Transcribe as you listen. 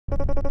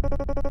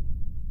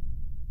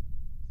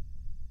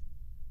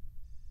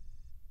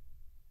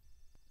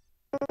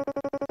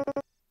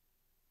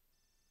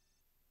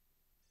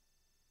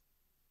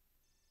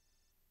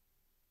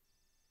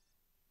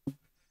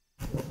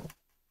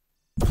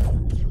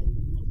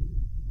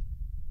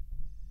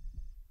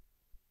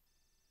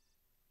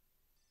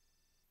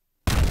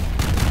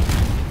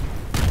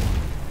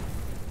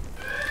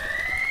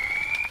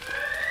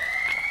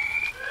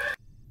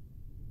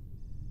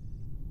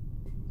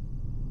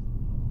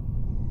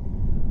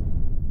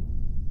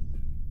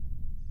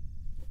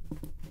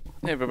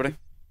Hey everybody,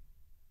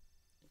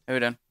 how we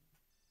doing?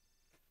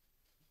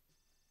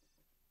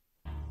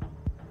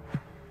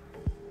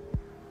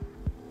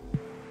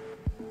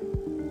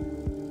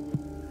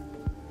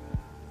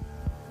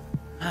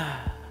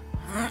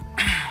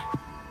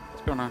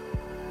 What's going on?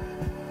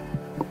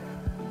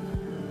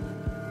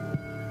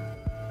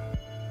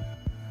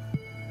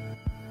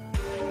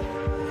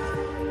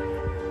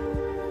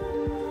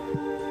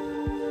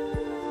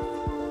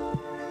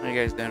 How are you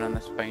guys doing on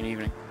this fine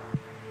evening?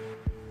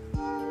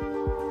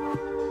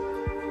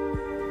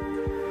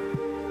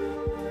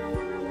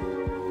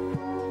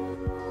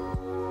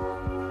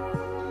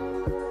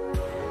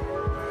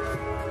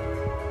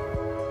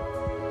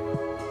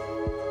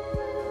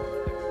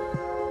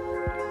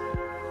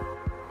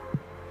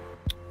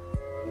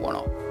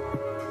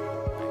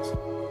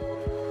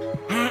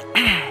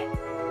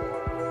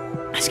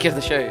 Give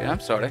the show.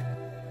 I'm sorry.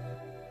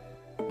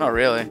 Not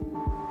really.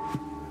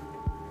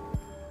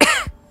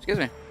 Excuse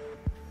me.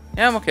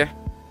 Yeah, I'm okay.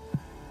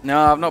 No,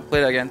 I've not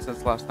played again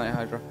since last night,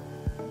 Hydra.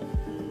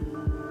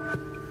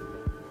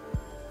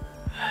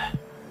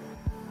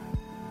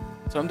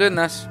 So I'm doing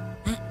this.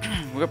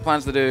 We've got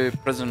plans to do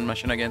prison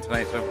mission again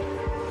tonight, so.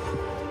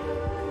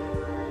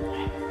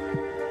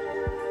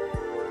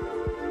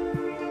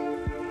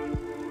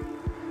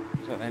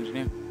 Is that the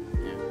engineer?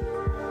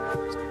 Yeah.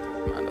 Just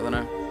command of the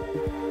now.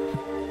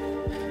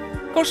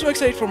 Of course, I'm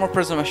excited for more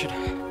prison mission.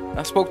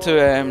 I spoke to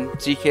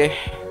ZK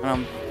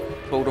and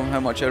I told him how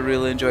much I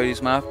really enjoyed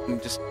his map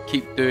and just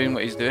keep doing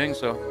what he's doing,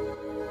 so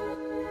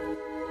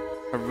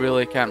I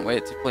really can't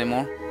wait to play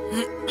more.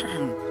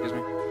 Excuse me.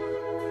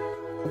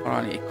 Oh,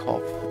 I need a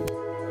cough.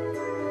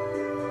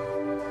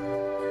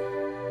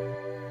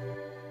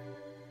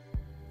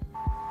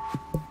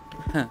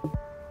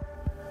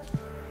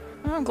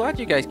 Oh, I'm glad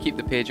you guys keep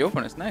the page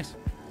open, it's nice.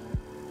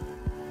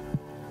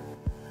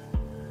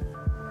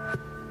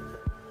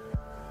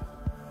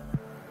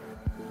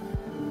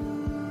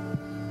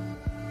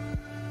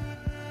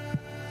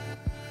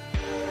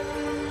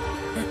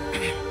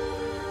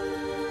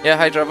 Yeah,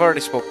 Hydra, I've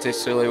already spoke to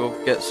Sully.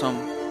 We'll get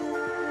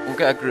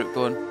a group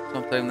going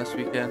sometime this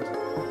weekend.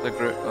 The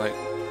group, like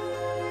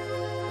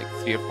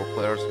 3 or 4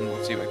 players, and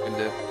we'll see what we can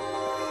do.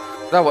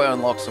 That way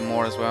unlock some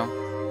more as well.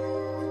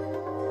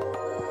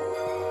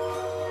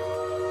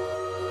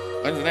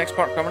 When's the next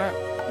part coming out?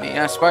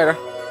 Yeah, Spider.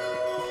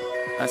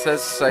 That's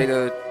his side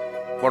of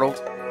the world.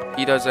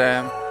 He does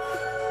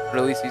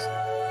releases.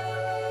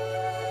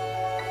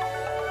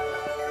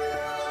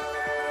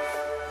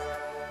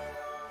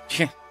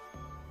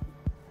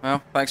 Well,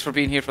 thanks for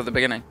being here for the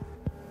beginning.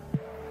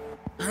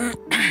 Oh,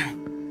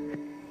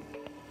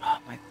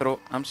 my throat.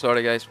 I'm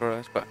sorry guys for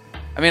this, but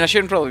I mean I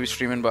shouldn't probably be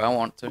streaming, but I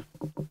want to.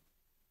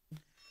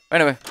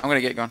 Anyway, I'm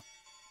gonna get going.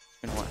 It's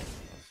been a while.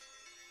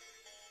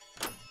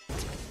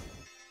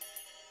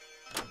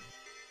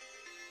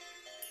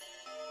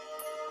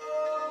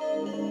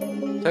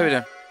 So how we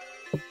doing?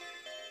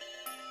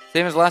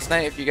 Same as last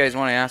night, if you guys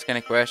want to ask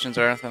any questions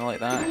or anything like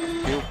that,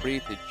 feel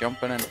free to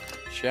jump in and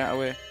chat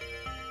away.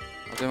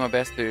 I'll do my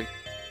best to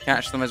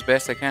catch them as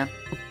best I can.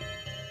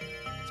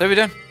 So how we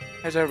doing?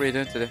 How's everybody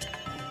doing today?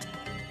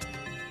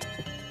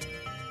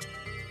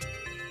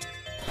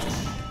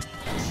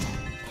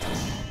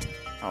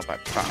 Oh,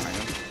 about partnering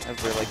them.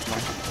 Everybody likes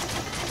mine.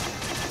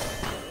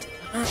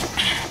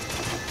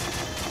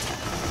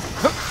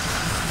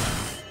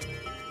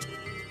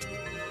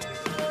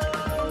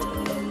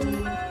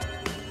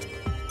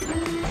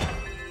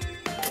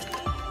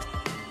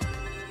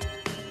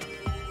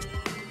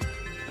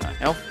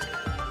 Health.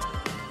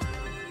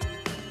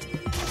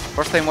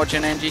 First time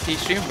watching NGT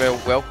stream, well,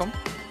 welcome.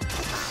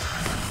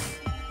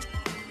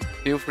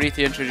 Feel free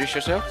to introduce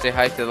yourself, say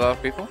hi to the other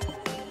people.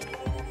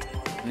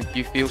 And if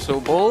you feel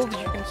so bold,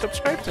 you can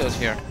subscribe to us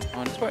here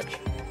on Twitch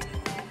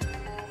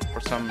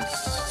for some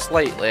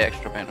slightly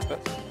extra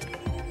benefits.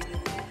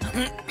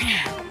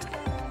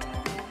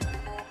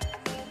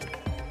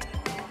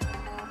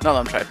 Not that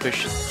I'm trying to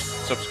push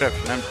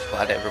subscription, I'm just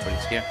glad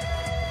everybody's here.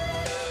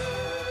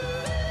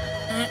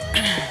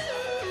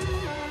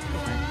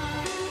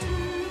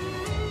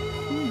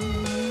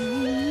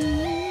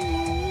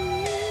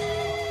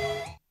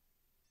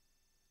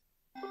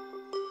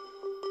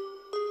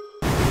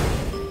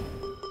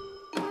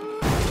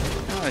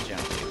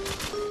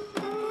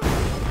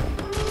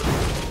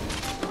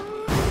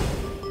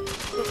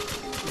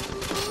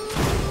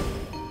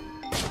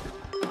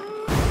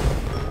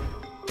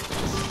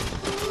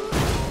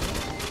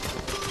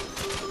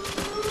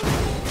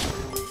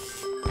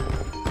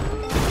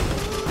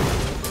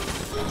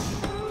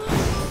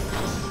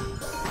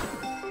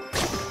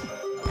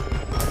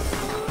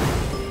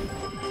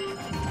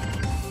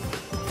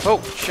 Oh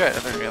shit, I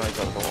didn't realize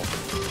that was a wall.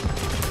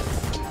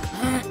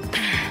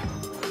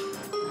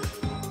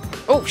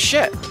 Oh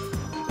shit!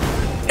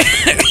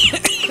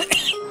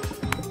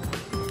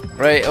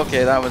 Right,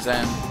 okay, that was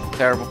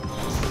terrible.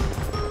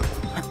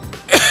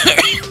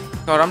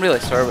 God, I'm really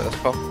sorry about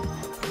this, pal.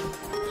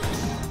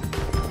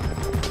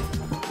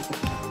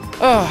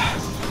 Oh,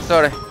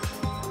 sorry.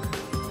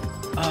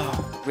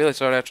 Oh, really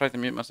sorry, I tried to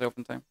mute myself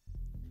in time.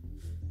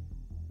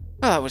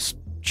 Well, that was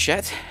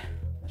shit.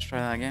 Let's try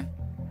that again.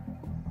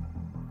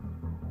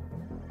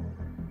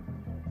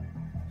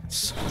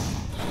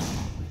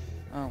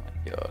 Oh my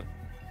god.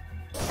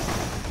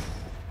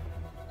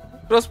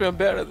 Trust me, I'm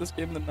better at this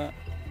game than that.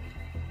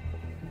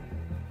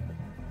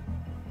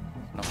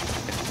 No.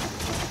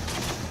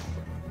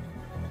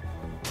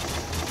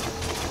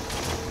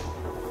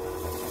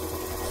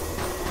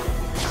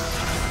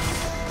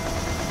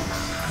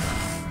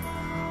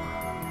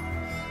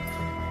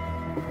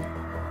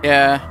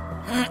 Yeah.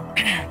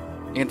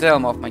 You can tell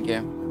I'm off my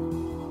game.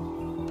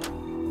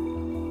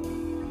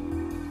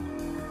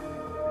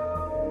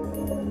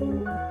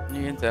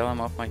 You can tell I'm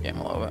off my game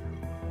a little bit.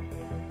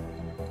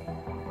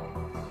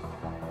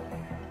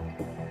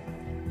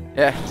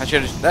 Yeah, I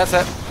should have. That's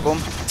it. Boom.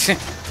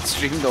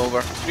 Streamed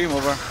over. Stream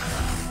over.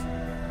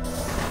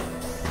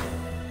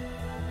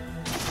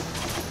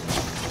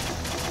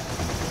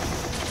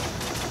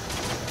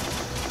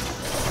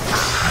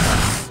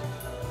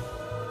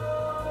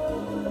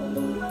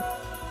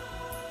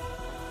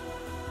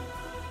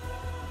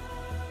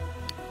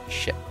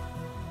 Shit.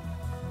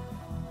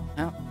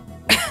 No.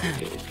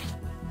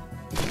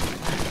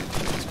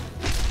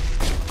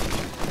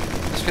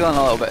 Just feeling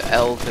a little bit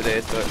ill today,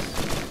 so it's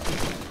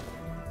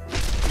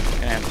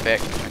gonna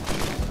infect me.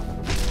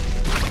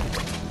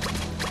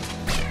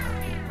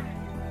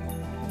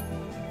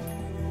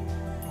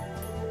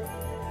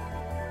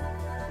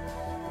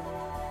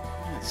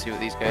 Let's see what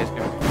these guys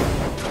do.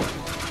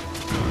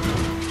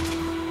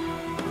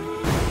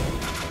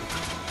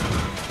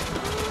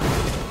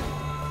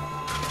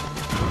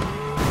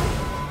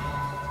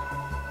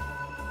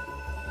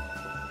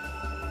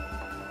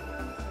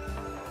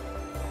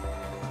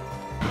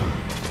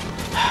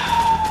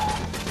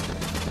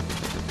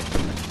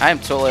 I am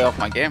totally off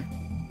my game.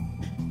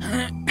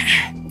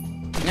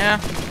 Yeah.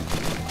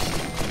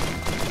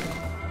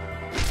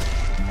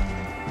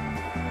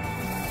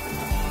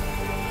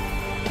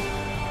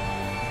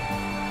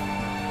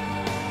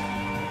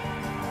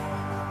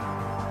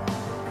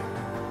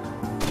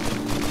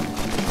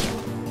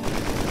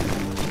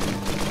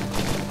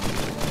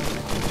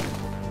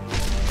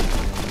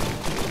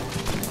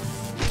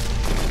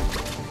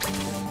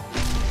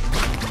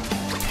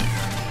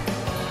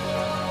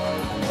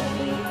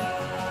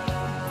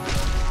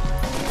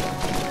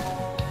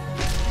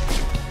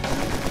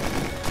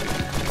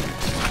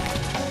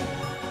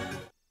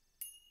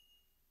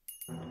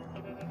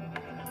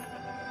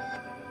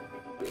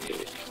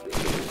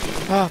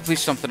 Oh,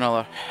 please something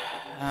other.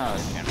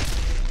 Oh, again.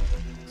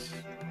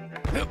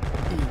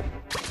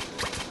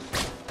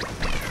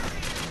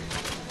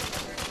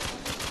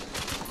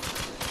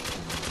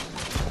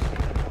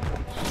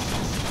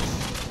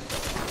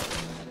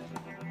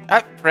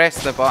 I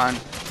pressed the button.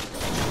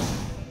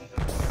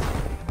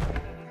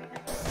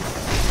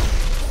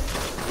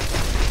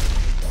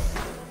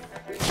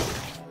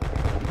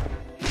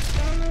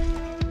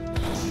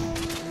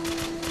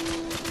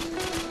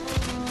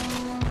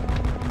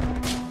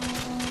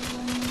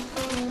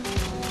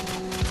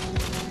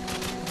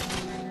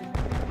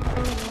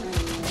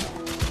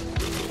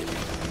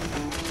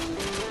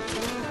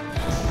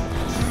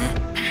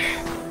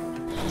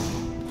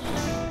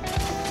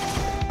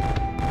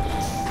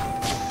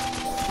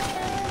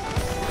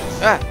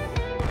 Ah!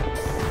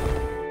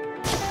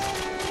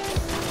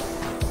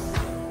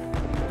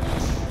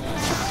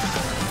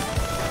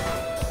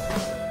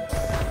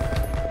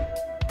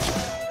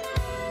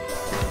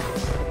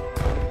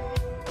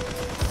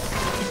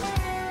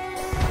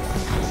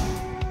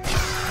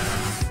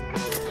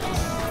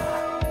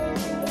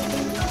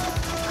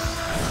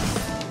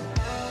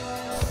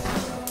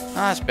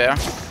 That's better.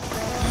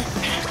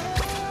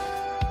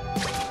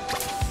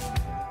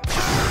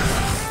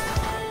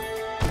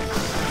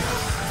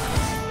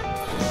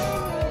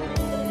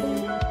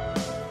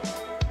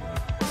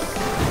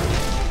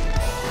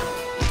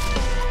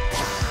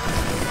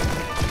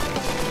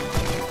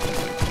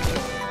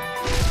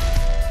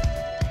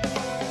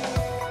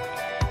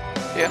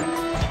 Yeah.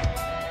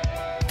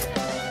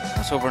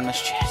 That's over in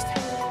this chest.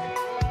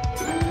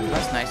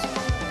 That's nice.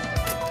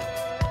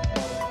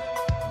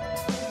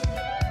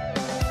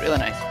 Really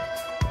nice.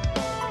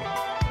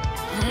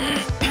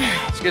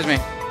 Excuse me.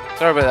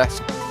 Sorry about this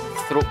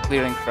throat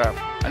clearing crap.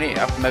 I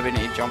maybe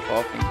need to jump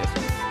off and get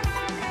some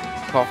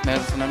cough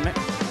medicine in me.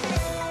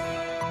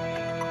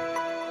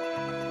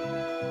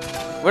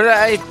 What did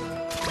I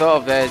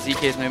thought of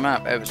ZK's new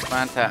map? It was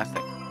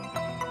fantastic.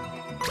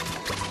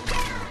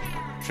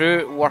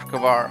 True work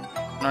of art.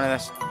 None of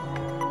this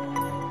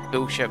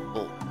bullshit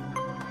bull.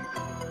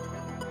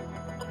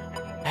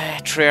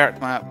 Treyarch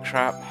map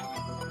crap.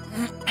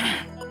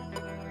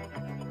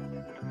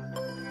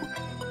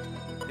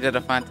 He did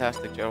a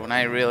fantastic job, and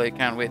I really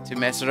can't wait to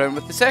mess around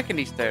with the second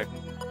Easter egg.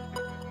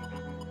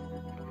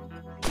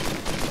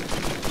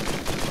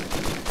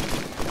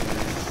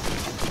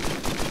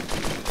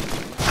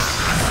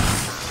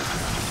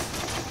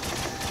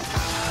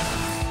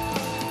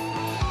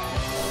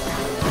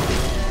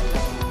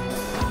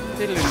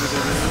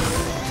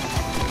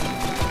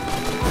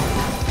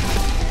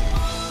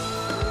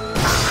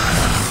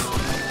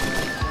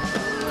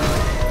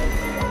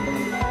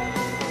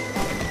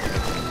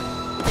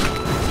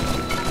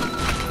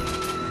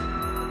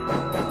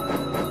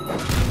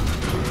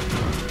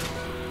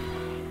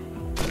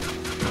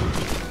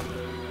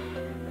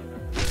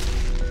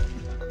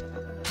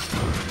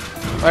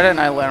 Why didn't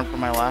I learn from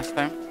my last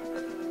time?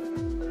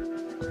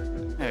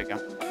 There we go.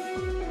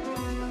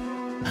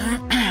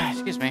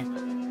 Excuse me.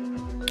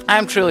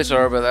 I'm truly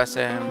sorry about this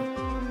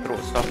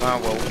throat stuff. I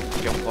will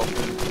jump off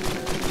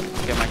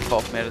and get my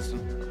cough medicine.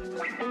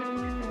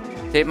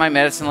 Take my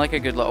medicine like a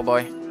good little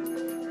boy.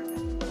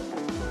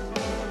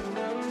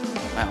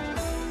 Wow.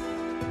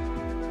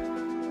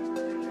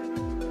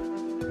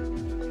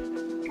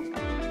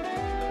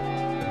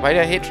 Why do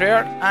I hate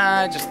Treyarch?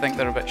 I just think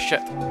they're a bit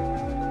shit.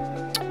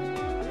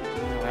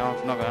 Well,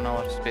 I've not got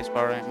another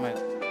spacebar right.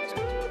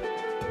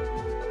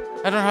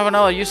 I don't have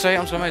another use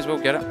item, so I might as well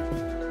get it.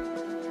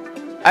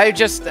 I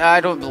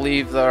don't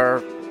believe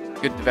they're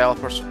good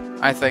developers.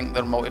 I think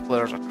their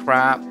multiplayers are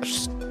crap. Their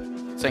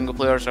single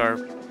players are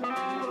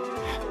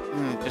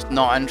just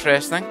not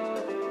interesting.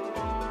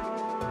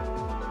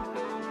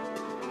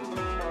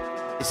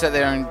 They sit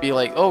there and be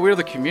like, oh, we're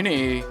the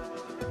community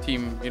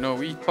team, you know,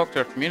 we talk to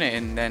our community,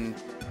 and then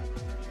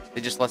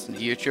they just listen to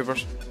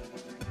YouTubers.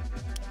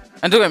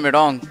 And don't get me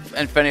wrong,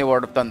 Infinity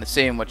Ward have done the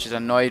same, which has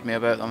annoyed me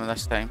about them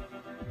this time.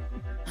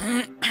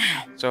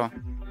 So,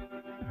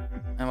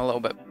 I'm a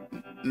little bit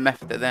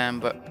miffed at them,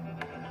 but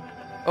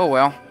oh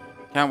well,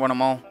 can't win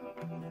them all.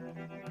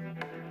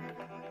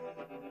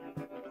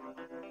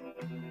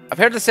 I've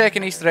heard the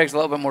second Easter egg's a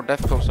little bit more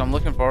difficult, so I'm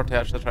looking forward to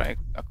actually trying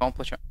to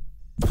accomplish it.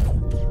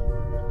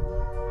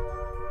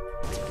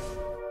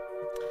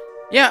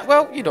 Yeah,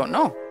 well, you don't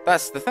know.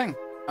 That's the thing.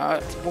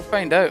 We'll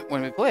find out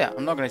when we play it.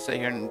 I'm not going to sit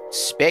here and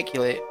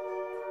speculate.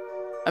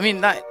 I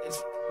mean,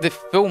 the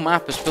full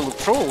map is full of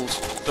trolls,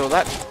 so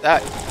that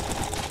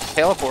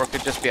teleport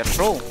could just be a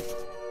troll.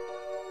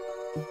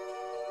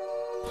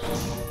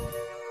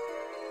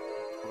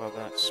 Well,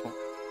 that's small.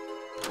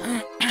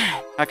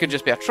 That could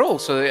just be a troll,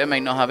 so it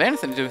might not have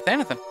anything to do with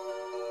anything.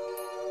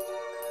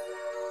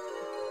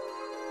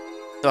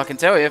 So I can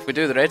tell you, if we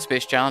do the Red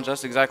Space Challenge,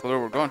 that's exactly where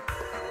we're going.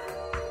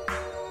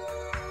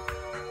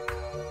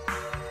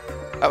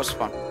 That was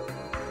fun.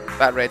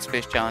 That Red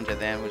Space Challenge at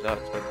the end was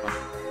absolutely fun.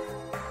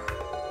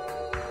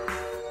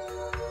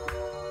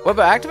 What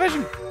about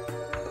Activision?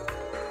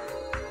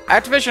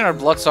 Activision are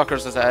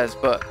bloodsuckers as it is,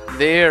 but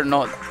they're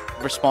not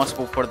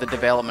responsible for the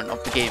development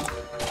of the game.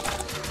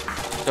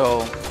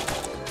 So...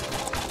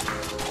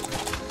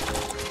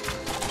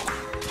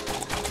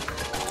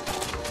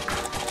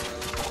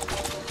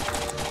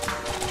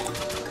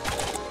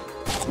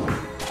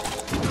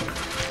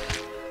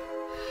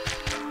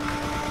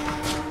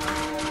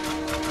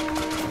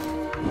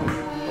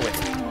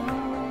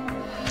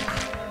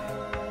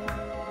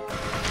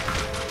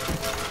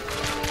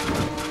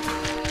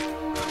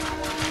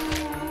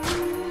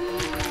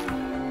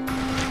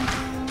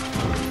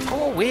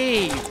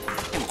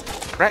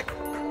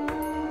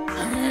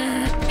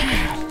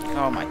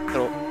 Oh, my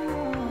throat.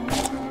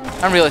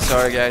 I'm really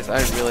sorry, guys. I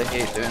really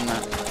hate doing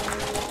that.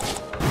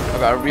 I've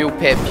got a real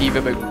pet peeve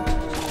about...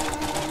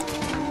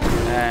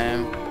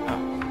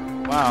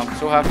 Oh, wow, I'm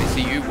so happy to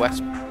see you,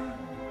 Wisp.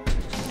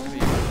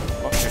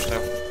 Fuck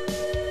yourself.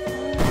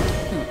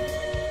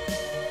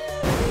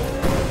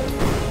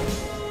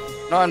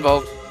 Not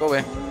involved. Go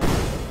away.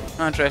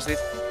 Not interested.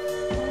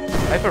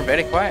 Hyper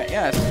very quiet.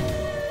 Yes.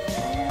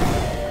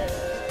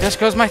 Just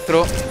cause my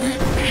throat.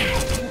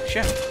 Oh,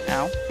 shit.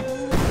 Ow.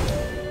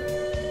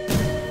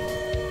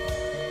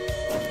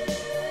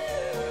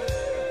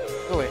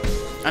 Go away.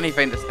 I need to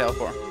find this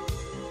teleport.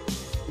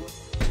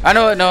 I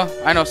know it, no.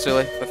 I know,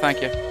 silly, but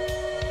thank you.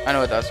 I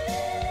know it does.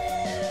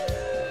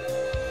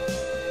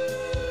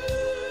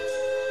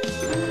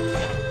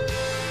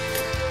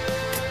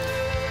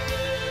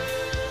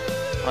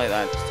 Like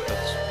that.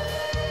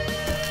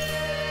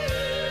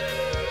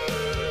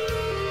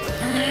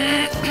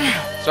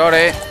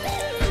 Sorry.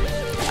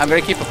 I'm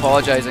gonna keep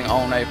apologizing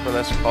all night for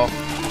this cough.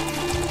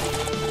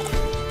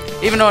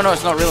 Even though I know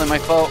it's not really my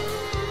fault.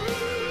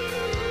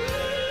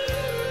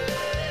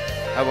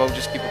 I will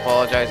just keep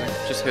apologizing.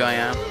 It's just who I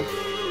am.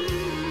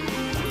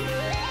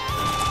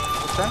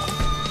 What's that?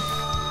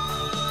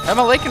 I'm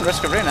liking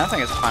Risk of Rain. I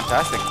think it's a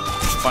fantastic,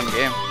 fun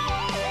game.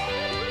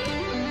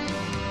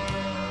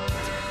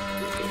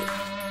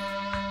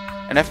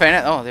 And if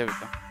anything, oh, there we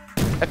go.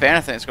 If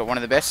anything, it's got one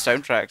of the best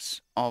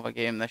soundtracks of a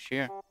game this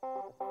year.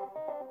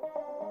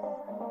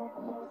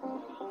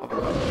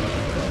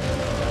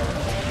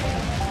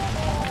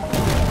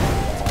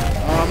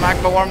 Oh,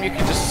 Magma Worm, you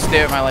can just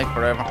stay at my life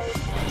forever.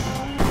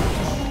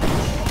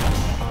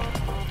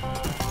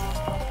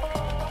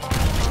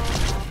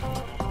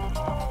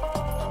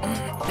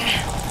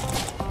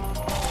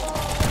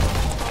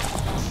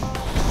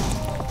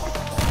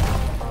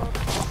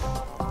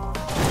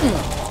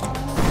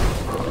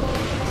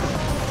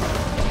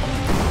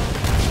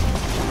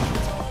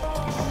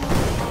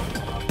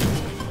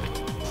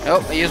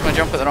 Oh, I used my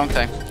jump at the wrong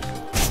time.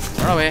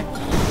 Run away.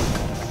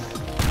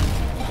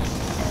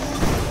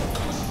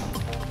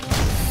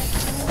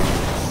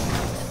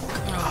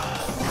 Oh,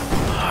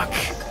 fuck.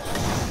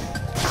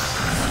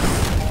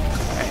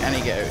 Right, I need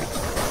to get out.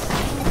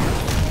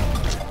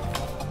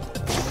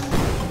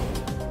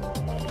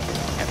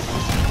 Yep.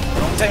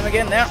 Wrong time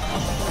again there.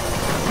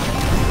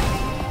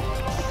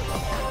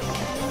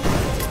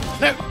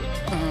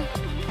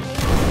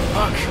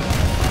 Fuck!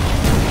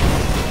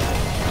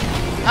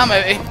 I'm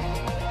outie.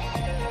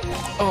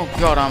 Oh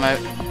god, I'm out.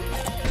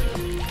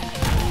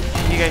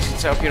 You guys can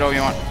set up here all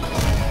you want.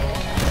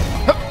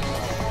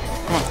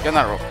 Come on, get on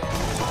that rope.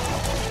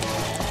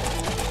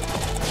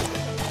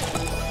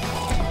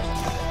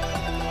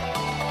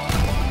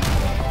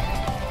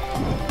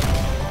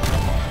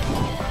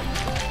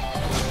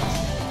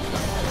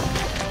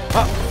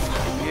 Oh,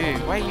 fuck you.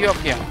 Why are you up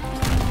here?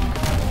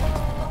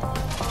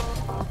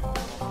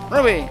 Run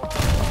away!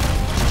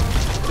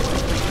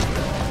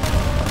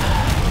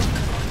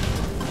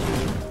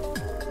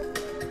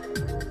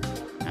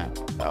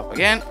 Up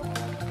again.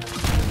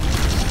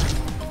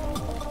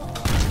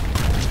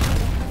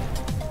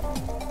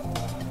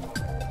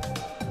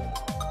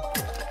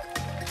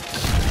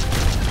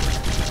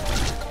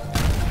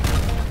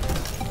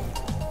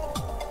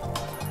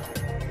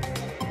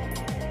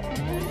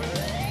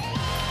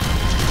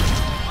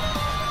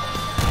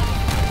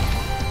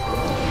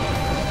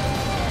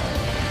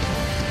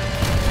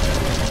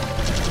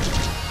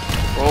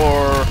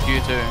 Or you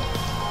two.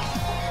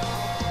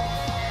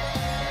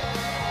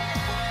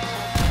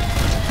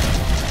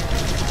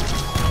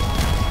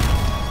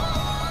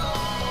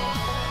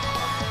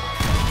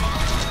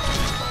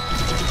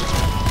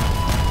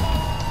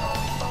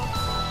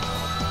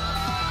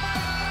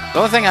 The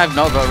only thing I've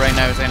not got right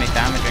now is any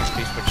damage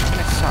increase, which kind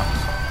of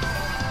sucks.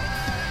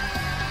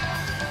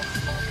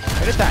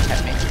 How did that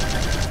hit me?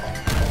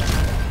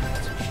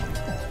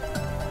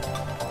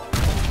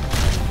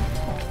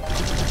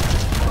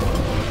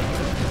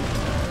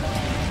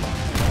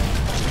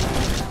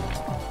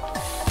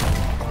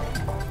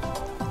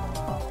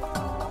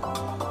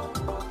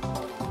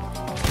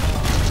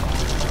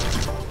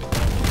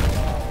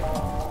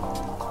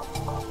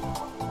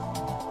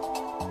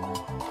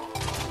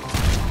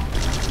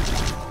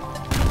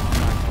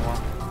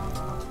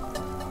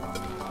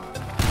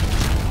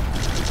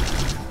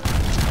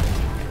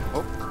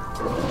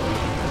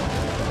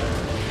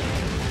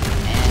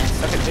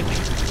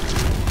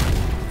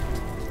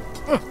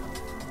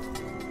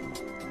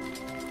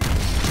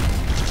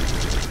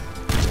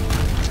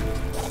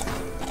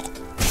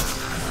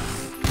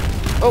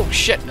 Oh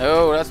shit,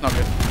 no, that's not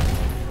good.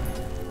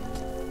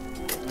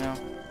 No.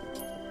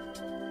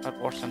 Had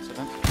worse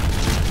incident.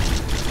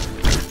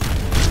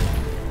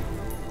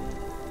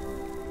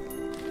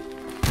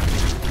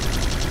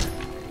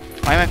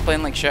 Why am I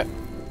playing like shit?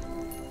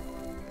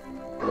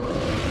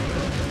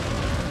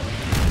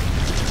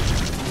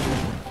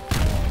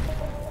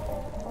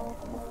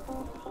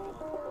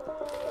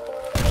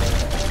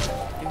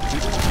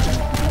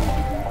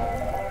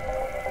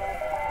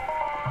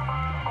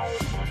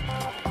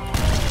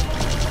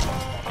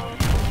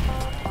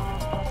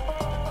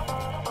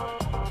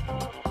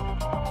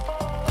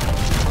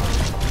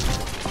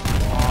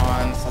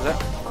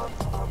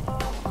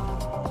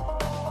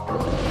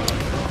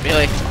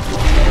 Really?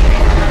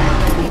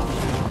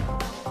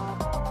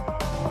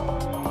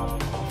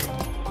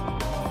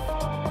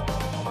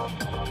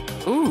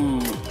 Ooh,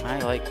 I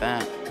like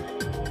that.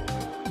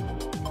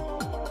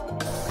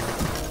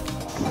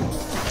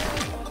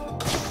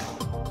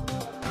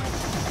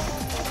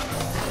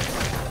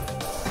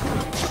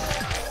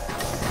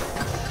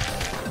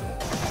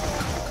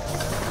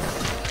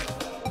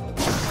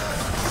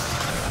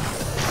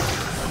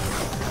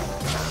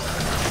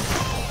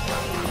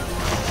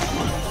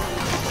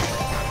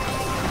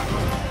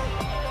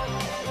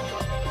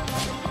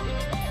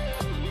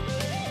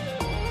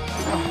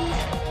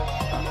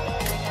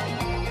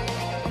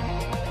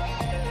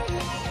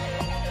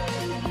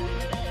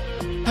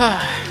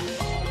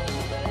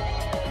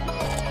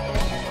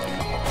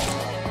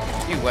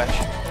 You wish.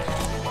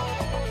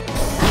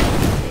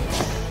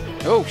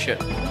 Oh shit.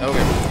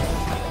 Okay.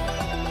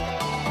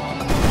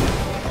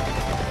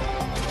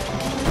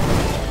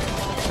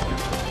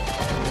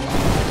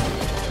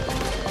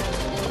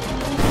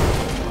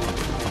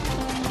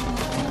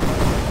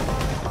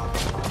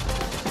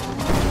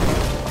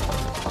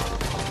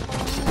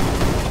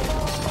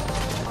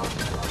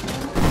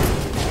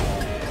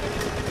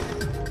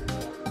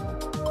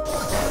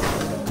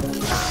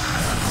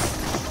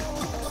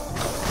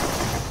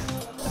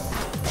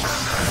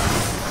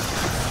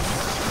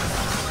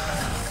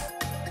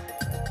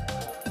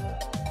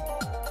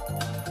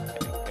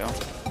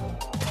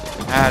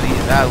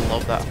 I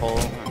love that whole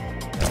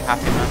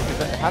Happy Man. Is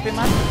it Happy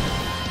Man? I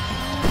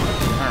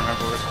don't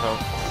remember what it's called.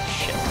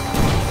 Shit.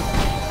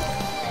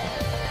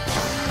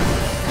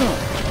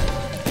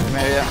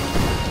 Maybe that.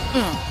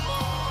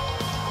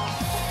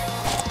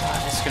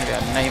 This is gonna be a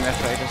nightmare if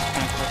I just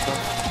finish this up.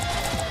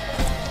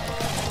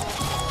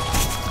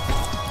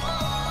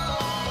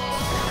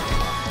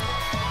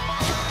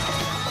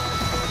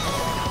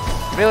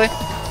 Really?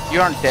 You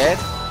aren't dead?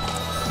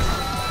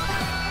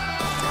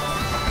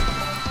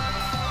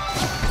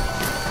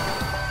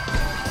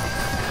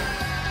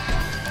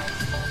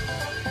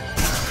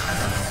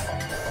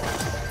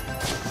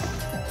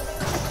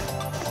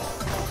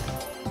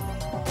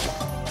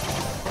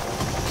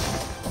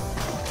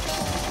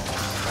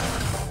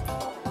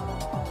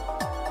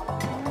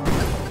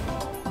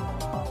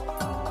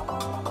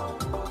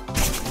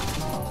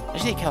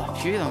 just need to kill a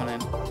few of them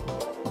then.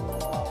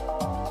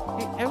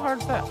 How hard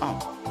is that? Oh,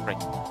 right.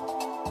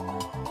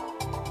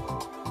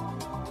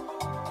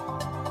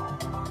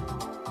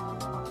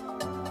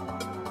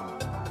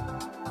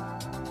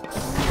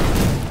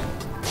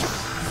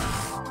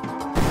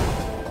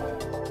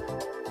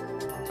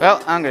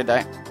 Well, I'm gonna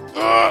die.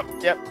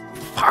 Yep.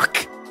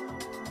 Fuck.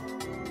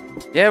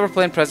 Yeah, we're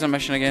playing Prisoner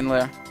Mission again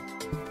later.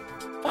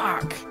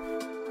 Fuck.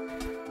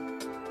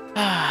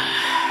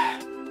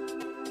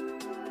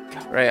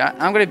 Right,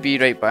 I'm gonna be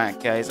right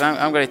back, guys.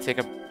 I'm gonna take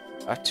a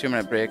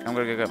 2-minute break. I'm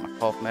gonna go get my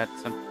cough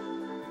medicine.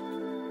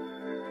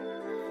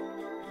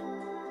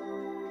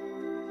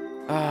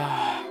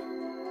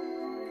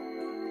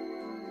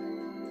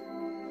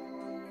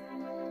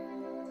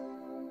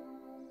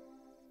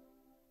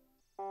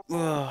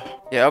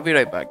 Yeah, I'll be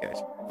right back,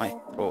 guys. My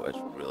throat is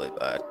really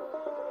bad.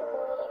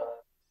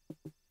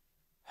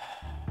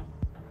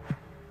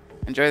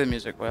 Enjoy the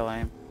music while I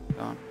am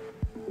gone.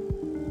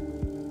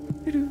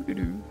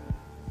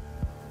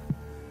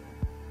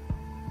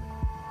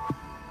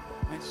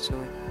 Nice,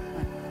 silly.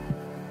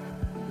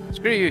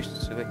 Screw you,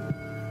 silly.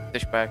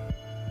 Dish bag.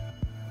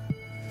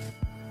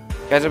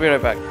 Guys, I'll be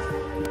right back.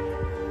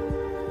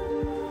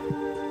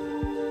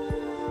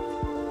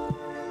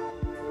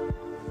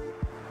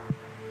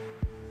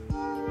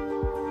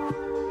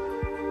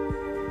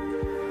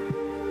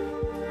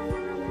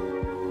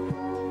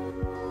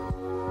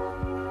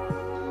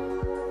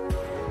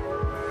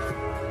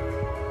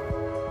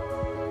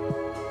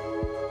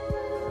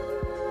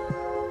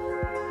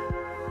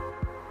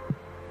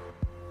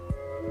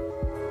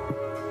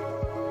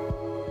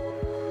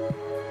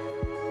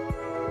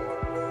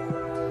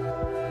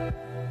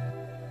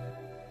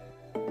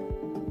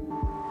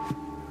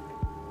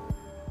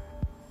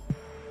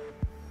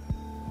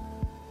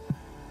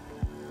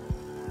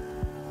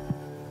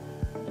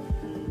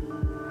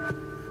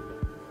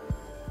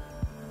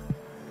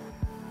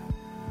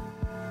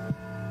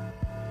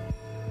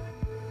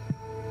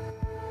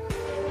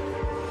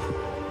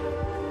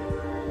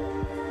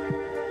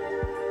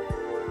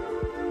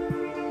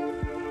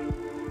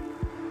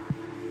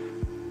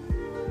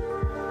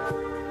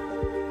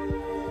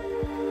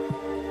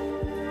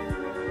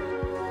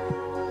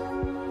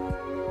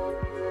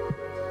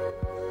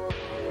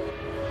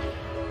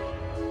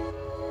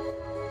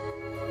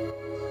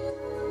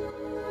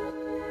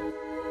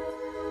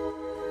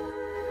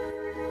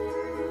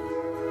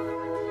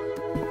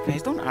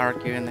 Guys, don't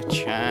argue in the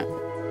chat.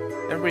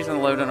 Everybody's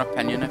allowed an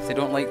opinion. If they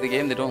don't like the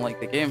game, they don't like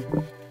the game.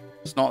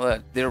 It's not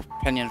that their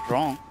opinion's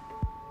wrong.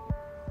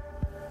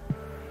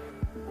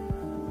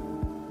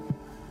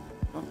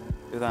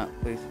 Don't do that,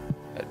 please.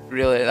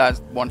 Really, that's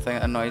one thing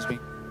that annoys me.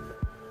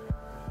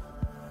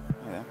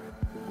 Yeah.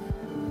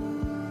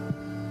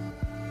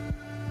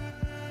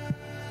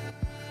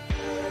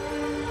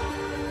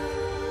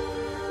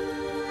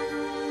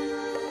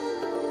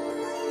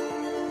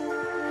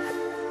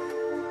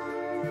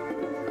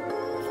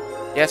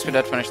 Yes, we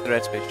did finish the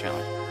Red Space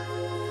Challenge.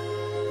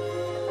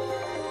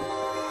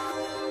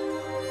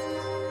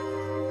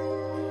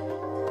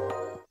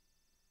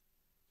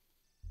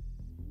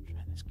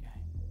 Try this guy.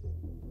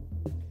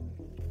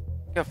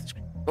 Get off the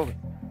screen. Go away.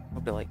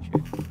 Nobody likes you.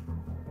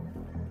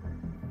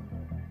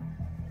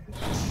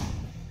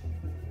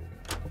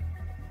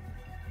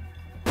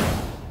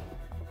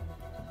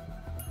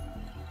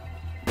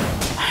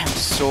 I am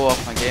so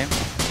off my game.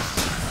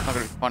 It's not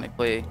going to be fun to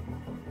play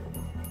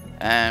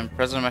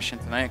Prisoner Mission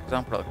tonight because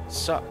I'm probably gonna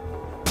suck.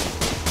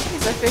 Hey,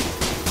 Zippy.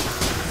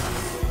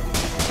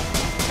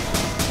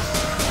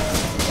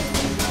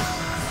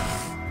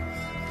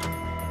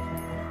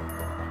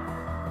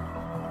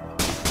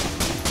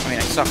 I mean,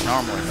 I suck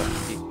normally, but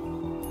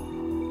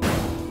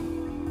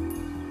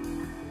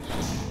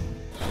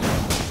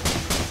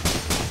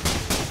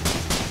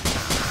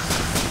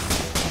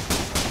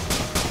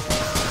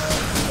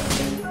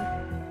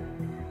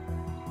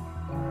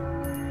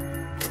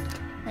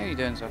how you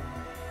doing, sir?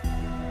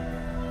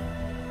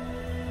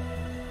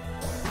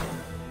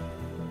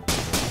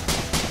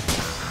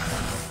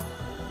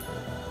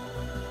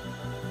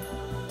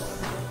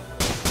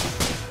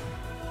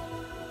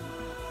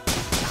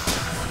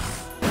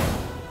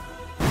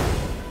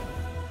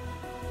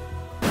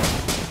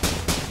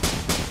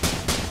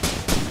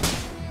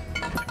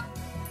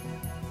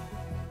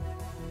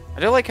 I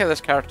do like how this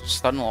character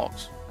stun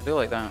locks. I do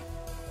like that.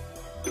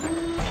 Ooh,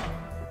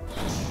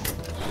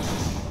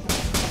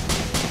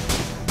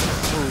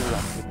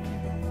 that's good.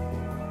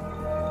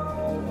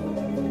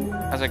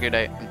 That's a good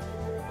item.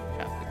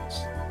 Can't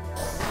just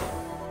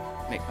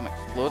make them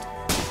explode.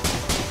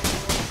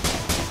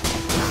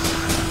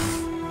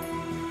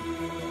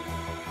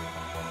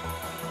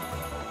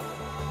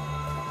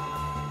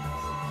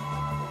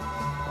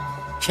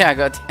 Yeah, I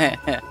got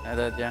I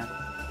did, yeah.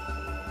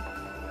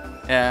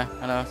 Yeah,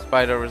 I know.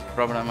 Spider was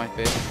rubbing on my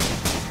face.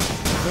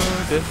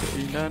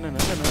 No, no, no, no,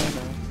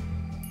 no.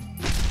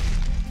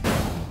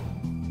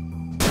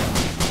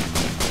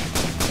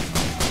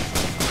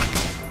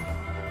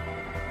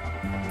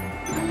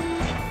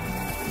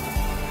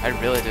 I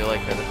really do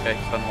like that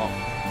effect unlock.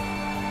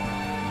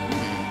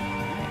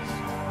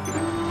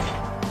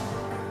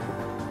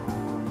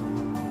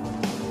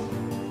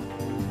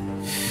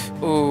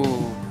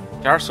 Ooh,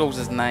 Dark Souls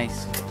is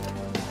nice.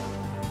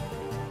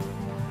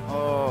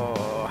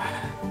 Oh,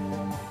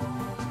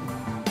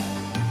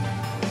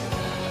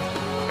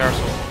 Dark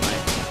Souls is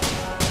nice.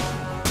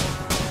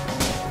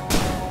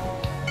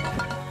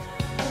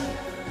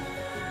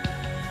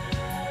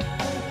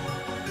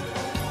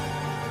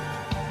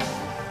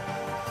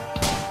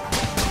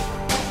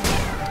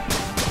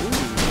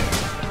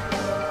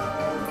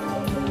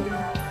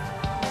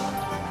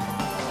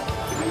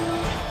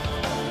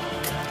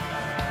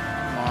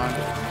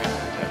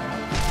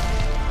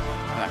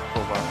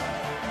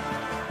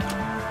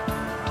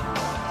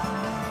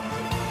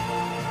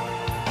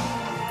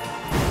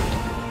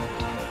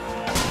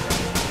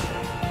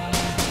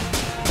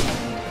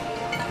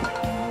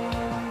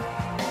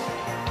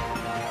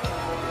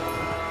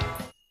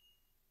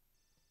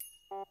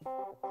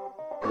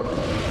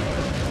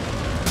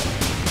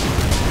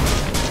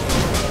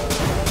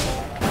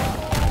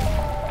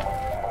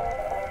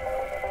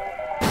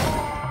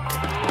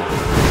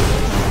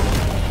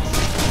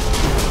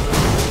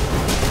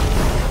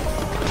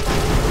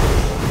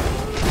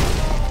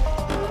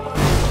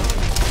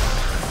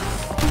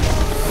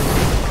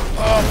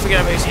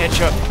 Forget about his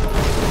headshot.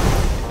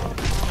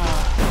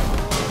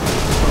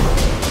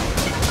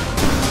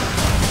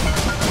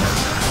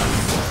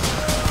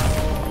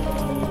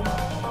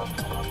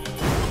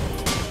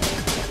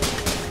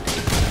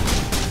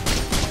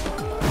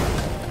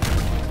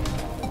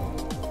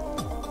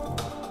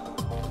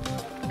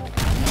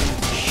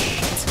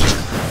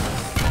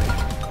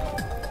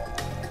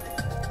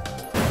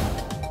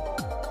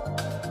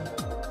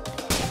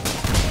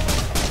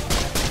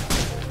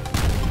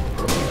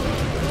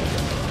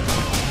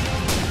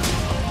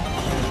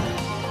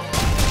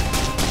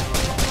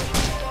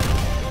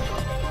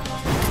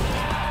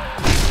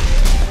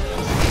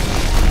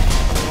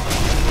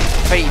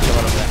 Fight each other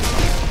a bit.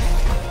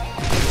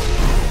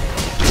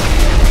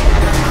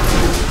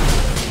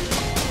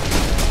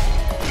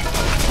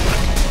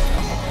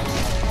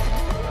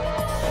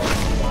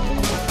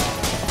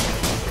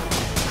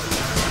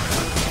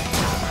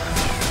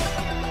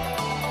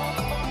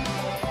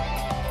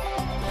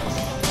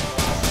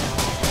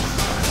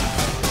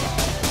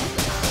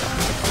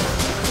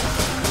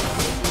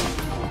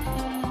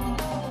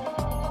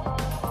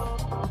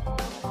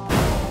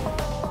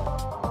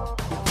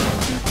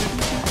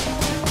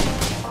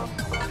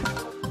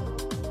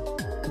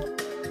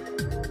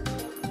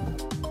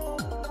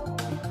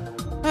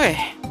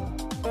 Okay,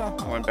 well,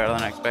 that went better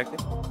than I expected.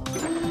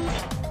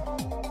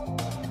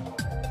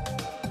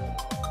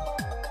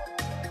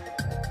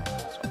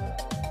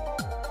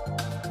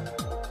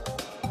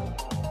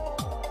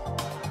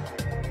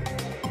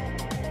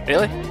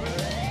 Really?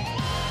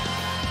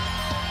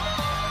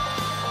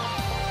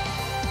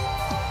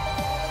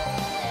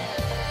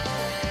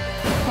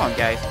 Come on,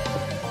 guys.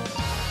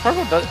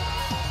 Turbo does.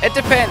 It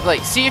depends.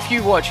 Like, see if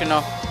you watch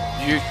enough,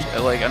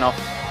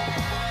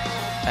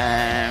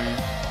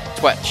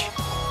 Twitch.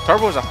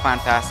 Turbo's a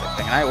fantastic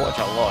thing, and I watch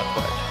a lot of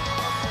Twitch.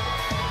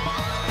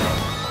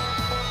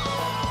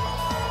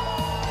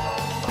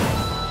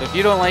 So if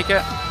you don't like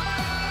it,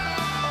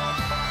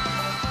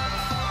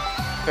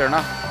 fair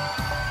enough.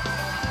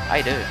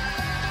 I do.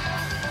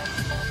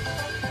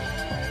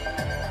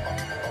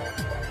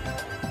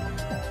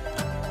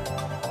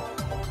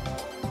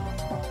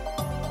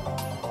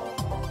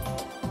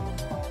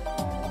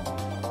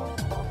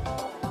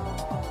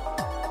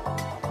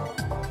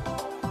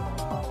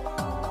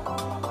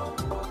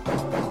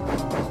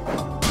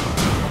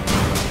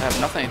 I have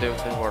nothing to do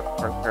with the word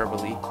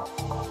hyperbole.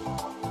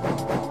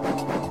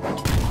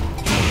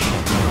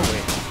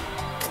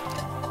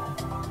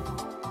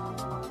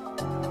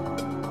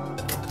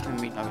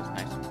 Meat nuggets,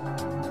 nice.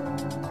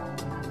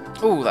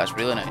 Oh, that's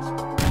really nice.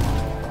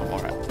 One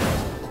more hit.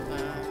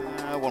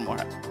 One more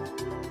hit.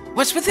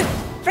 What's with the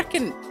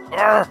frickin'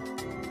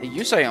 the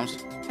use items?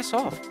 Piss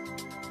off.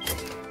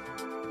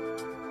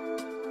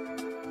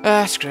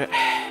 Screw it.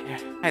 Yeah.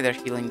 Hi there,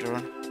 healing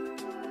drone.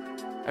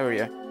 How are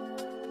you?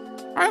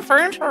 I'm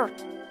fine, sir.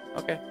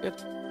 Okay, good.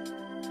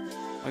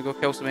 Wanna go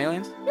kill some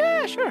aliens?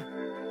 Yeah, sure.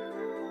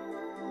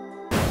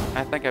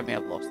 I think I may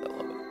have lost that a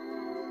little bit.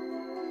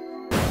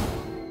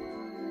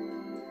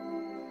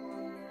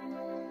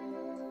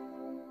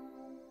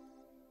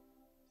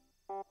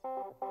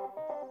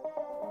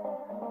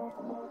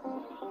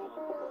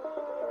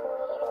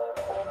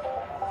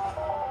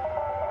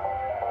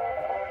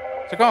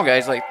 So come on,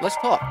 guys, like, let's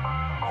talk.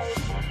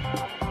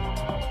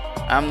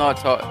 I'm not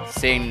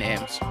saying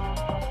names.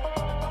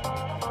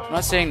 I'm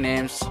not saying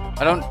names.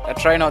 I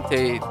try not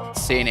to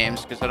say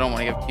names because I don't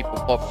want to give people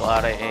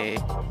popularity.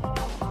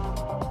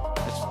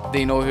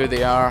 They know who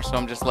they are, so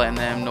I'm just letting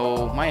them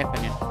know my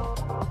opinion.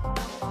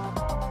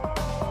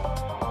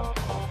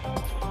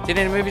 Seen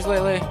any movies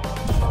lately?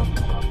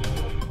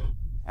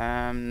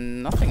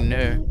 Nothing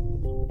new.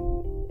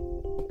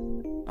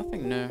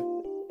 Nothing new.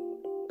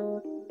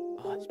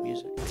 Oh, it's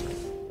music.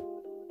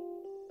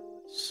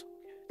 So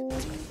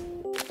good.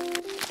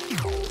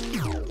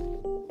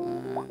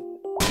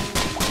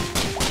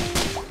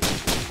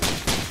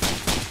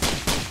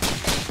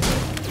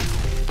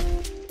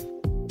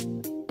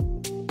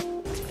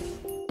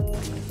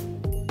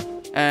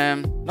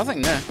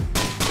 Nothing new.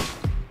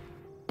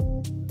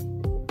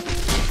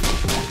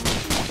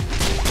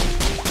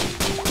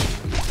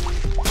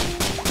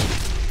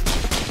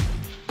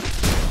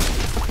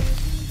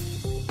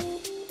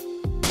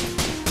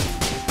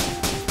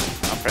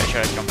 I'm pretty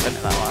sure I jumped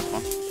into that last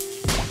one.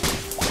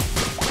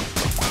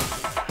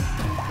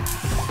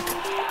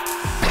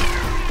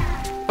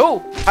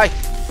 Oh! Hi!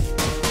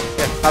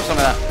 Here, have some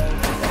of that.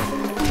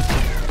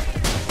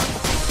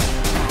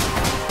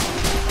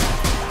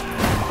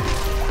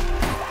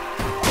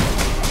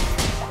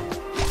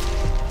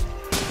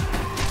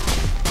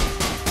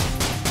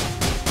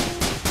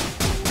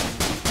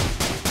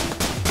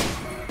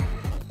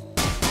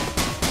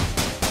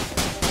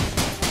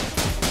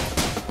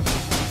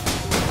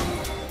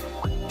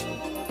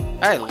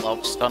 I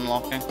love stun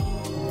locking.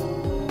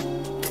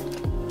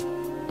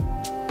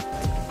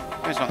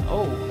 There's one.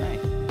 Oh,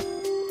 nice.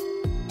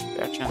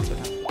 Fair chance of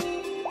that.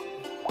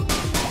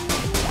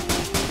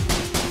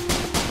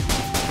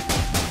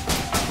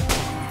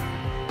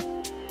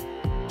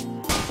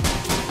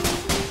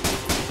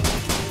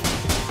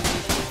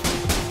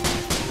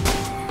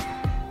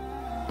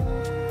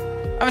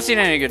 I haven't seen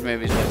any good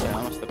movies lately,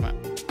 I must admit.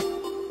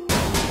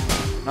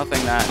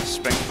 Nothing that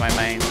springs to my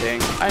mind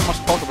saying, I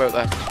must talk about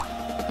that.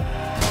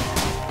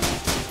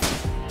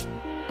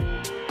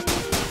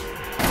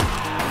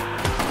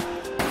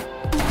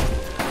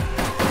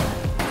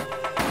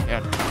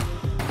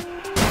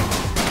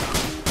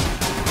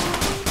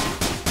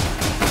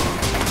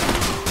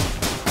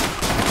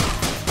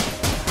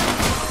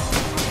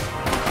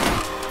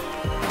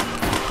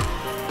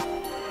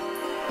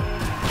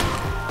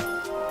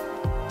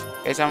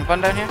 Guys having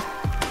fun down here?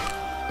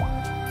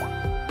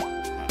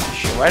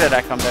 Shit, why did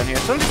I come down here?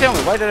 Somebody tell me,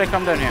 why did I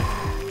come down here?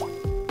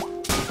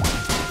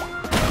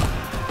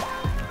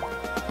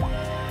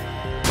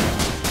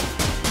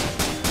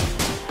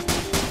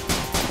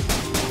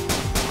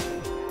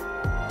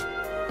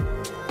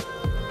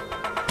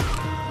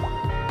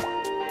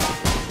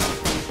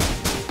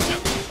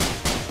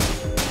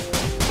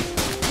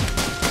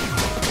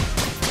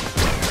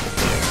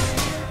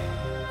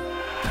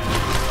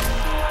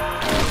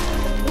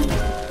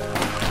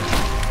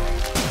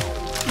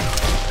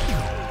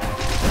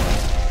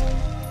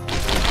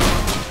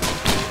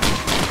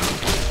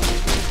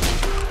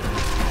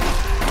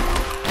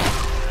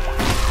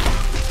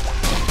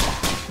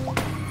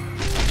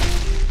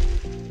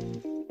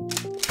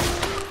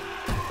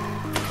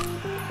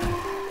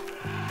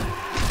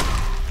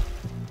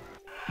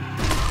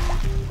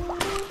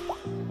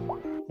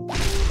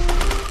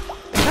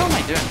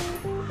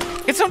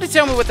 Can somebody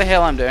tell me what the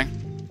hell I'm doing?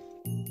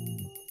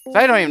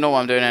 I don't even know what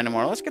I'm doing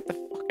anymore. Let's get the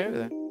fuck out of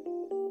there.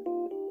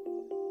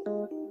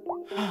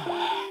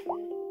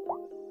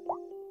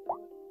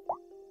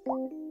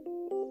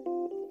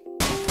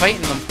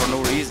 Fighting them for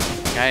no reason.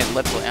 I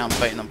literally am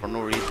fighting them for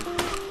no reason.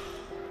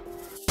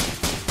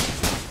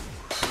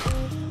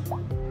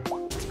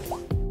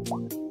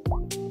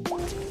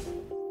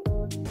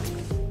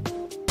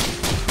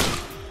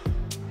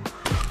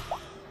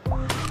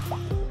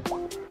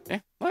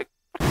 Okay, look.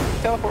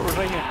 Teleport was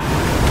right here.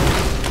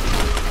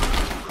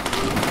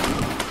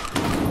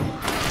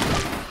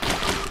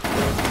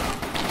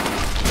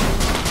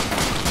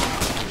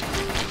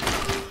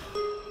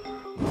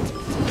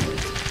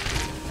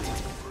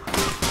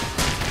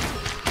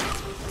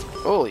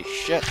 Holy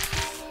shit.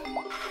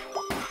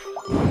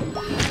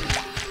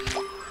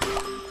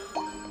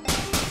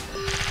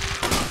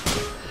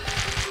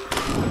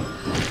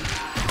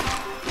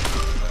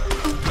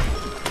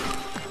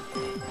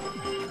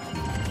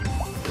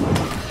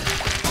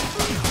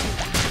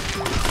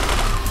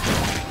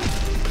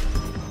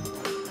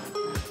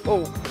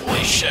 Oh,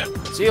 holy shit.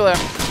 See you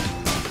later.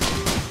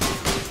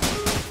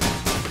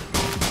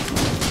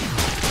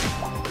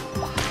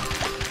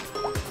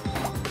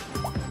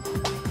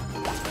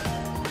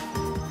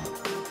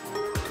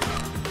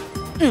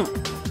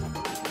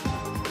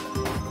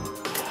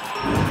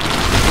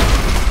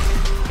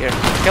 Here,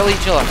 kill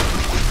each other.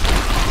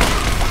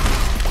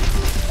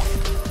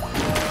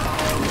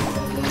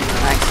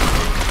 Thanks.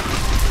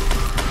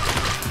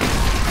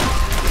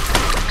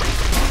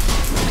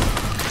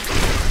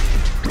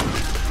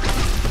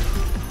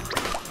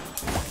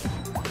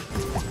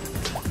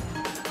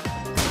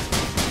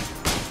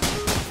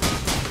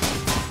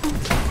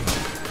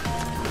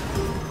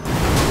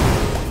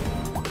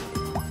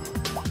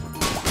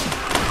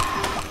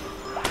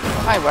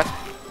 Hi, what?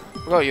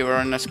 Forgot you were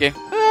in this game.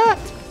 Ah!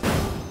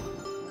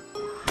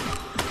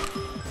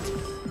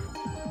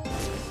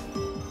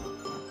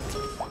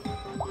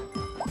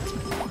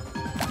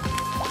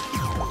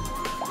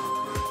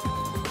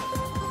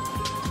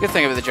 Good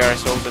thing about the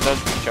gyroscopes, it does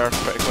recharge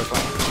pretty quickly.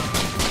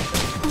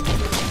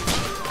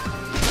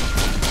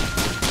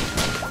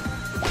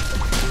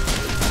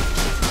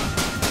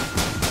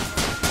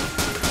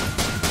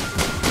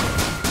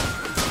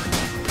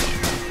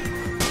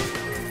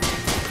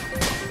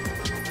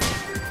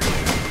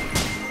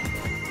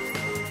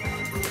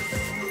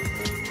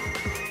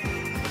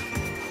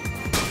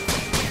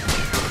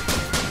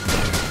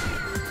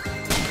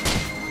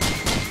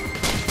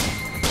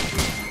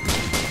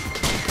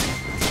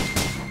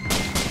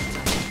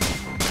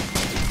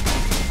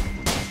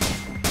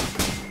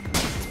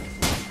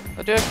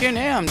 do a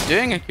Q&A? I'm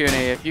doing a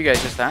Q&A if you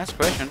guys just ask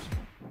questions.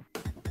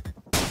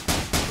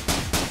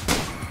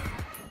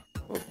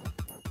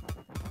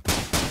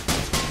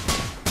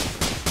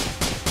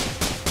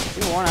 If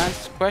you want to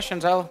answer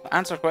questions, I'll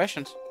answer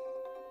questions.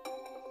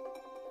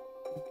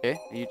 Okay,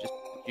 you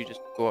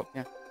just go up,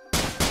 yeah.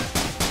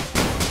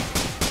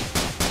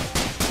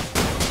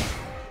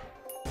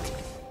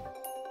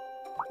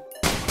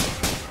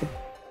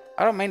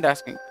 I don't mind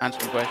answering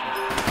questions.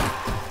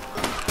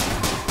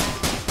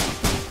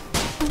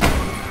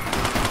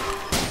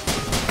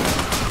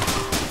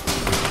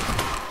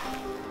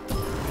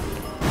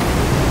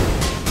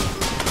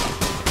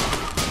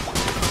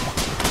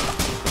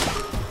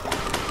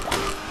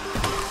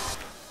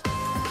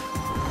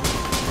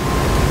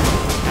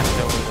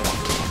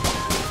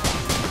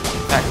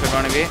 Attacks are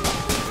gonna be.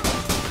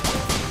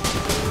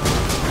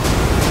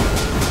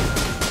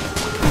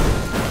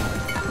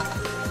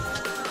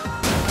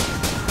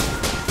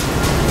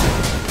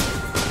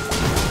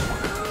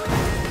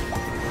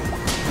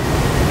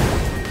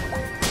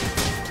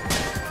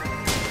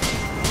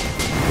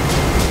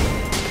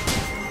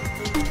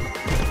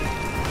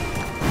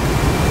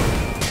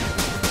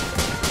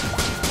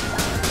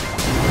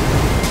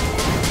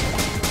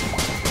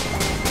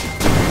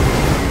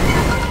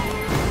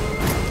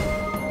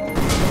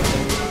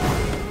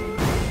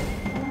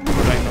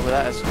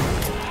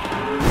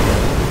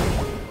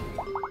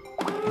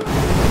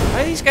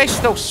 Why are these guys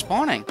still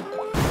spawning?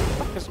 What the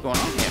fuck is going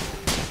on here?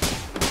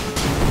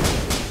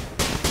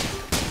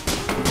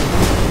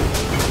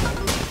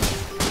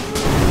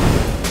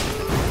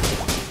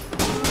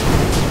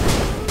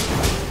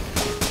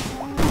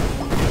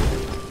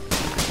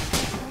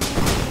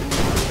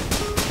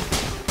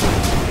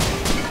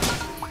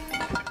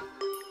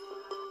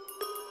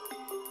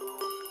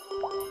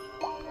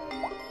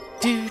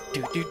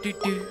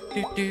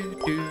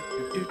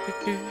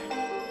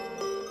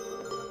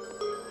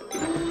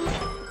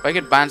 If I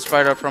could ban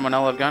Spider from an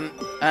olive gun,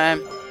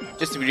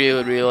 just to be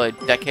really like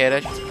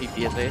dickheadish,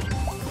 PPSH.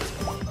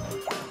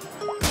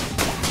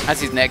 That's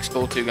his next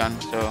go-to gun,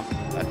 so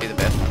that'd be the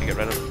best one to get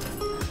rid of.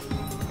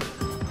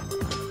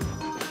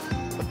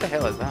 What the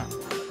hell is that?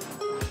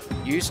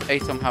 Use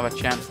item have a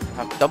chance to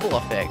have double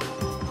effect.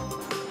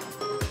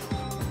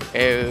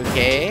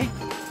 Okay.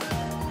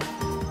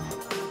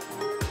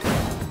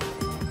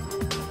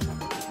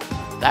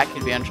 That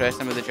could be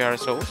interesting with the Jar of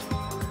Souls.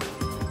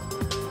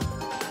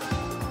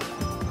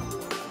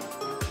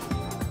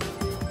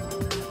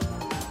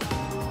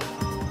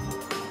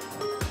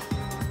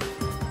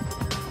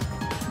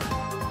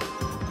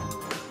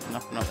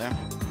 Nothing up there.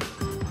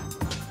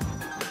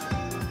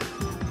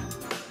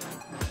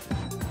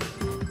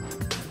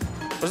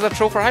 Was that a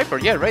troll for Hyper?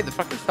 Yeah, right, the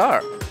fucking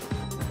start.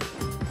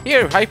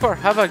 Here, Hyper,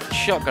 have a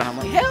shotgun. I'm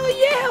like, hell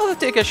yeah, I'll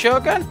take a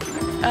shotgun.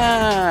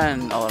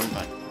 And oh, never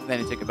mind. Then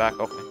he took it back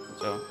off me.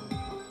 So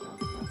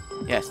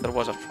yes, there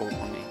was a troll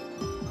for me.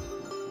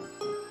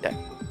 Yeah.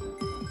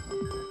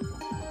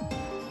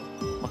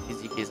 Lucky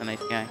ZK is a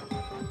nice guy.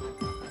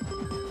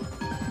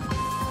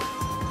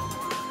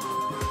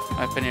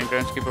 My opinion,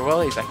 Groundskeeper,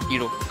 well, he's a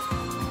hero.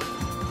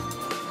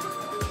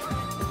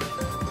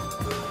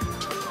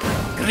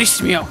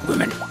 Grease me up,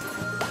 women.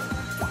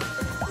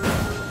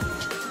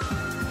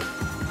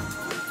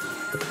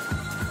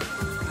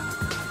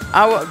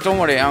 Don't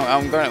worry.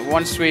 I'm gonna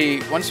once we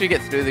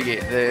get through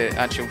the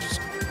actual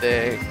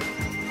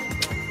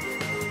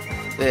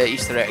the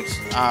Easter eggs.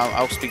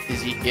 I'll speak to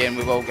ZK and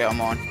we will get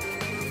him on.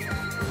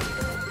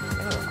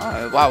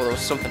 Oh wow, there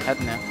was something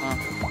hidden there. Oh.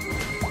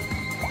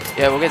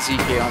 Yeah, we'll get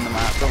ZK on the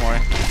map. Don't worry.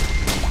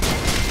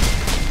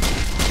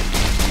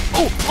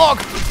 Oh, log!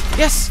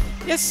 Yes,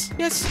 yes,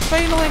 yes!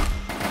 Finally.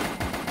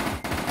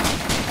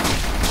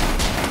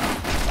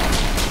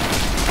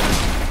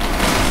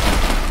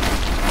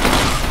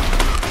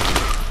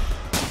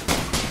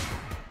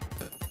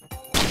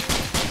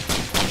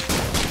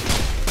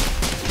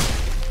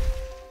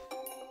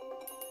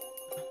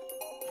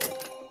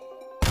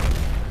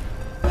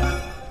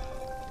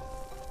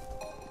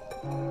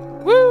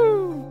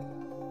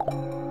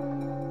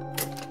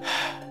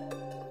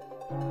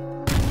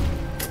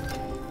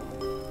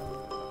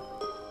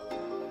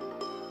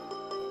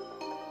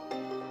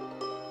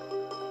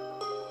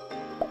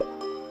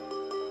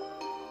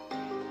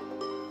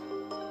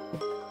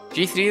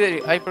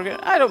 G3 that I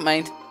forget. I don't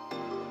mind.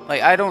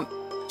 Like I don't.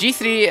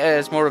 G3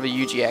 is more of a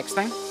UGX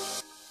thing.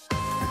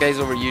 The guys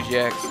over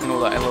UGX know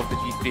that I love the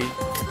G3.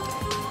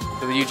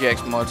 So the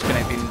UGX mod's kind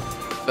of been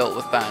built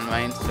with that in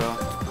mind. So.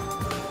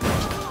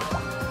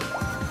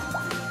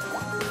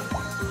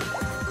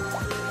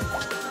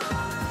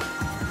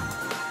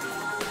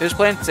 He was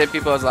playing the same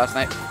people as last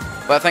night,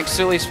 but I think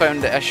Sully's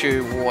found the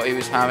issue what he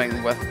was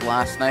having with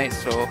last night.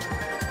 So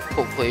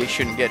hopefully he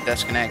shouldn't get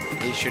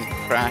disconnected. He shouldn't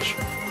crash.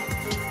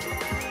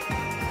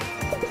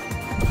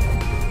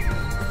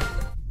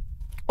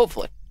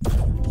 Hopefully.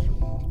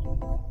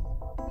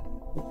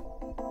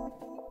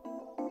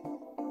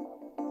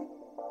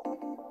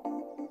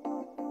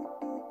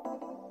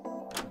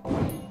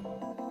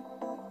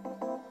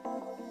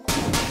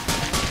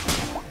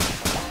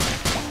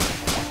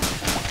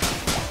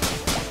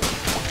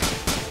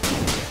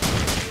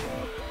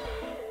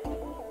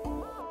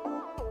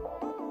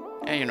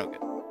 Yeah, you're not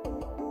good.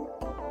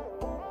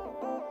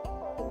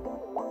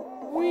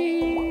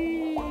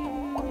 Whee!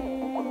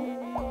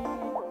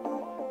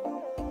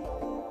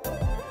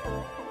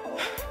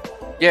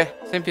 Yeah,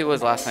 same people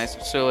as last night. So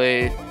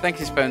Sully, I think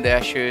he's found the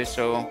issue,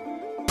 so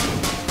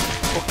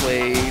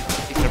hopefully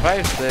he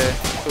survives the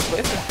full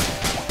playthrough.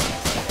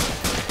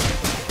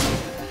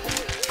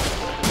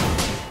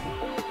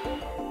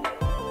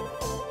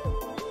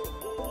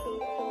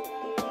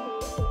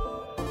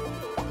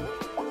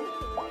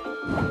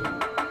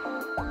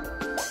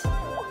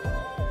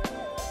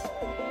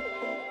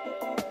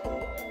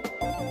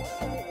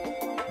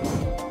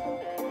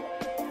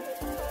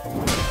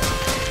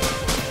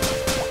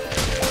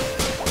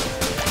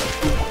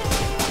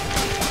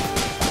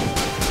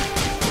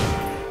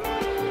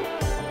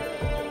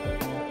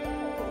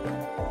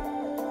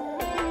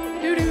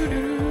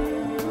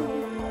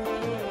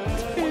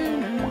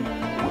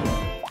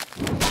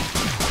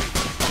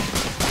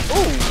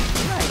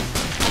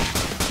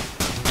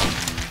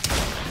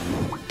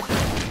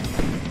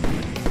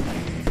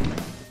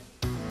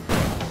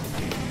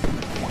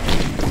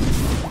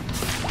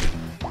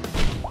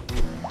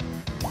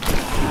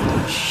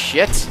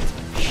 Shit.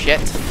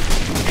 Shit.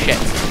 Shit.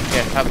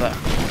 Yeah, have that.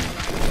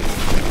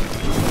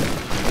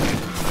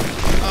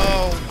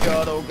 Oh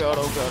god, oh god,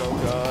 oh god, oh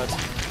god.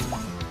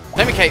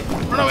 Let me kite.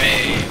 Run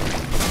away!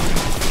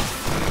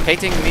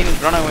 Kiting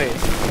means run away.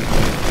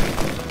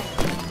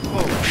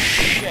 Oh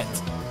shit.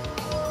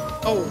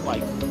 Oh my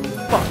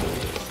fuck.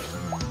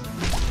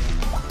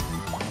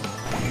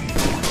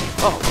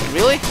 Oh,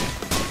 really?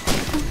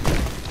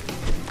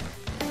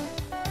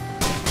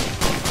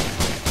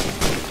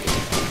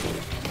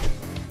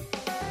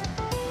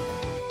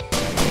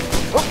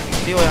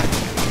 See you later.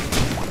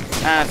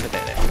 That's a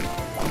dead end.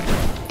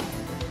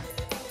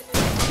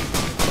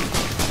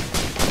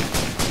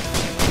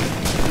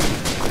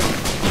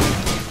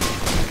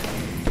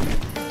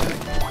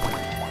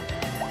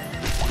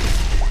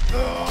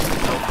 Oh,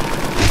 no.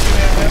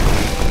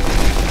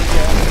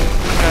 Yeah,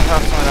 I'm gonna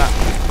have some of that.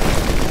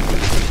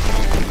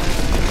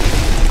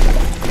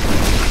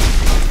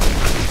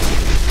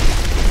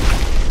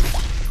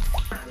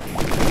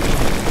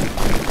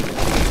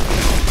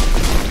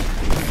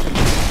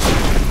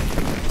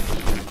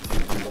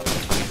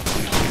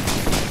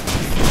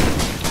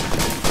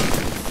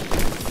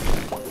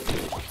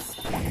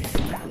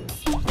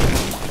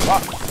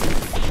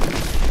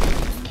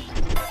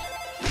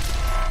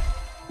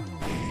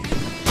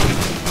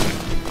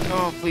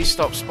 Oh, please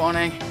stop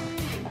spawning.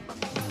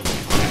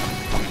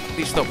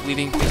 Please stop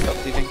bleeding. Please stop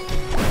bleeding.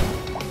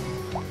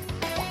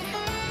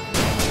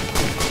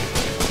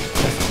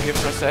 Listen here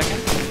for a second.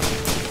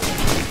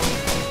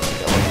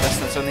 Get a little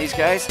distance on these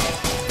guys.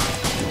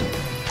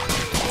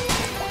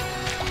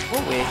 Go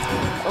away.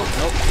 Oh,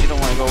 no, you don't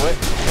want to go away.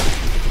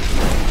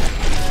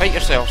 Fight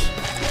yourselves.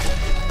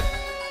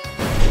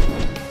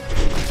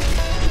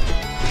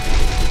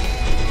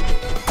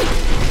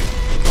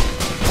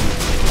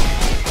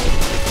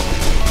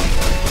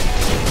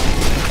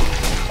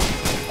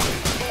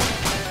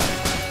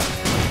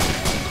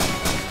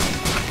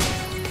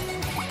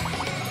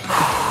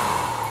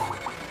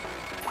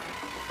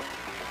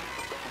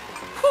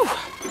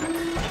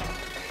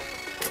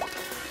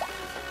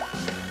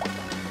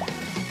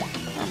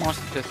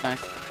 That's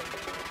nice.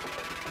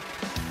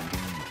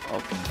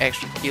 Oh,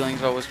 extra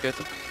healing's always good.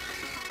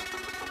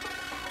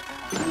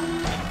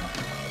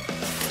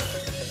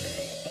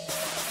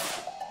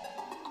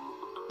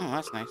 Oh,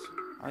 that's nice.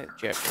 I like the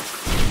jet.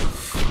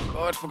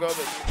 Oh, I forgot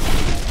about you.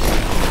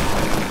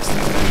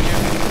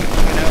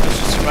 Let's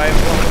just survive a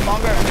little bit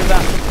longer and do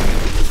that.